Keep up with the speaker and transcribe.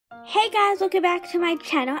Hey guys, welcome back to my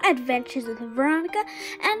channel, Adventures with Veronica.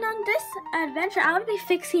 And on this adventure, I will be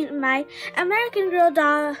fixing my American Girl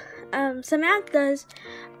doll, Samantha's,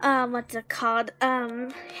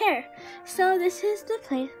 hair. So this is the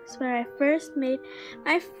place where I first made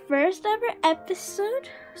my first ever episode.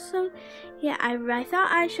 So yeah, I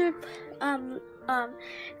thought I should,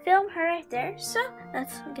 film her right there. So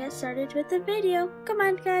let's get started with the video. Come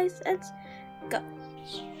on guys, let's go.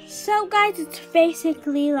 So guys, it's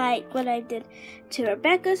basically like what I did to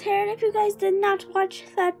Rebecca's hair, and if you guys did not watch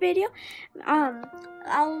that video,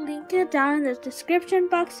 I'll link it down in the description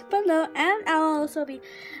box below, and I'll also be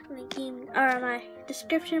linking, or my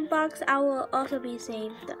description box, I will also be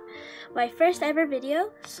saying my first ever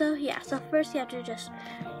video. So yeah, so first you have to just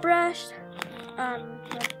brush, I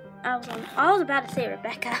was about to say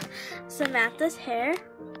Samantha's hair.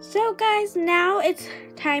 So guys, now it's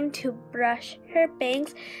time to brush her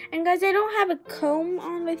bangs. And guys, I don't have a comb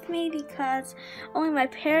on with me because only my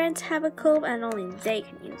parents have a comb and only they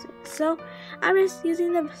can use it. So I'm just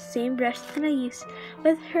using the same brush that I used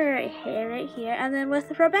with her hair right here and then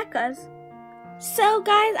with Rebecca's. So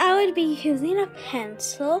guys, I would be using a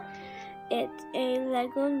pencil. It's a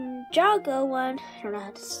Lego Ninjago one. I don't know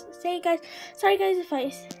how to say it, guys. Sorry guys if I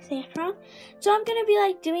say it wrong. So I'm gonna be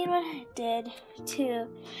like doing what I did to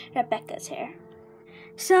Rebecca's hair.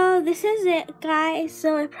 So this is it, guys.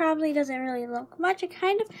 So it probably doesn't really look much. It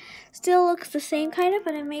kind of still looks the same kind of,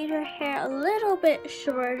 but I made her hair a little bit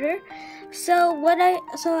shorter. So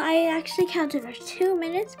I actually counted for 2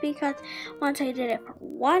 minutes because once I did it for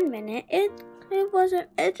 1 minute,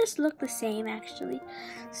 it just looked the same actually.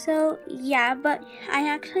 So yeah, but I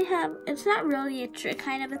actually have, it's not really a trick,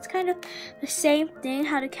 it's kind of the same thing,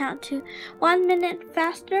 how to count to 1 minute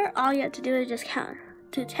faster. All you have to do is just count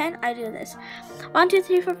to 10. I do this 1 2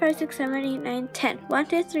 3 4 5 6 7 8 9 10, 1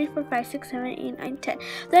 2 3 4 5 6 7 8 9 10.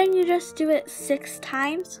 Then you just do it 6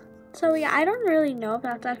 times. So yeah, I don't really know if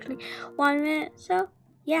that's actually 1 minute. So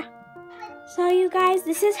yeah. So you guys,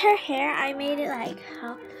 this is her hair. I made it like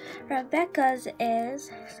how Rebecca's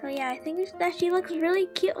is. So yeah, I think that she looks really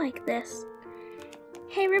cute like this.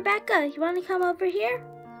 Hey Rebecca, you want to come over here?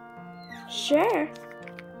 Sure.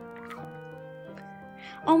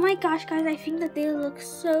 Oh my gosh guys, I think that they look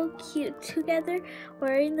so cute together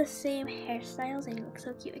wearing the same hairstyles. They look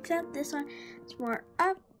so cute, except this one is more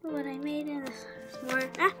up. What I made it is more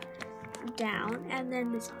down, and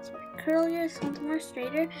then this one's more curlier, this one's more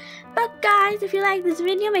straighter. But guys, if you like this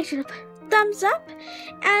video, make sure to put a thumbs up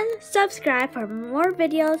and subscribe for more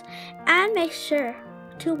videos, and make sure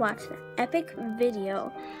to watch the epic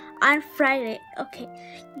video on Friday. Okay,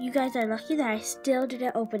 you guys are lucky that I still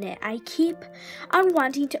didn't open it. I keep on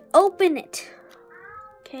wanting to open it.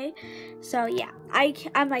 Okay, so yeah,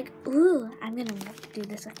 I'm like, ooh, I'm gonna have to do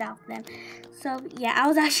this without them. So yeah, I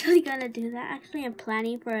was actually gonna do that. Actually, I'm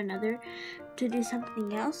planning for to do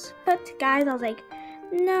something else. But guys, I was like,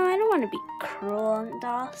 no, I don't want to be cruel and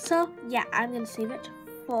all. So yeah, I'm gonna save it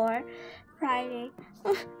for Friday.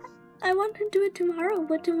 I want to do it tomorrow,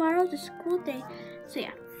 but tomorrow's a school day. So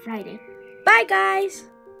yeah, Friday. Bye guys!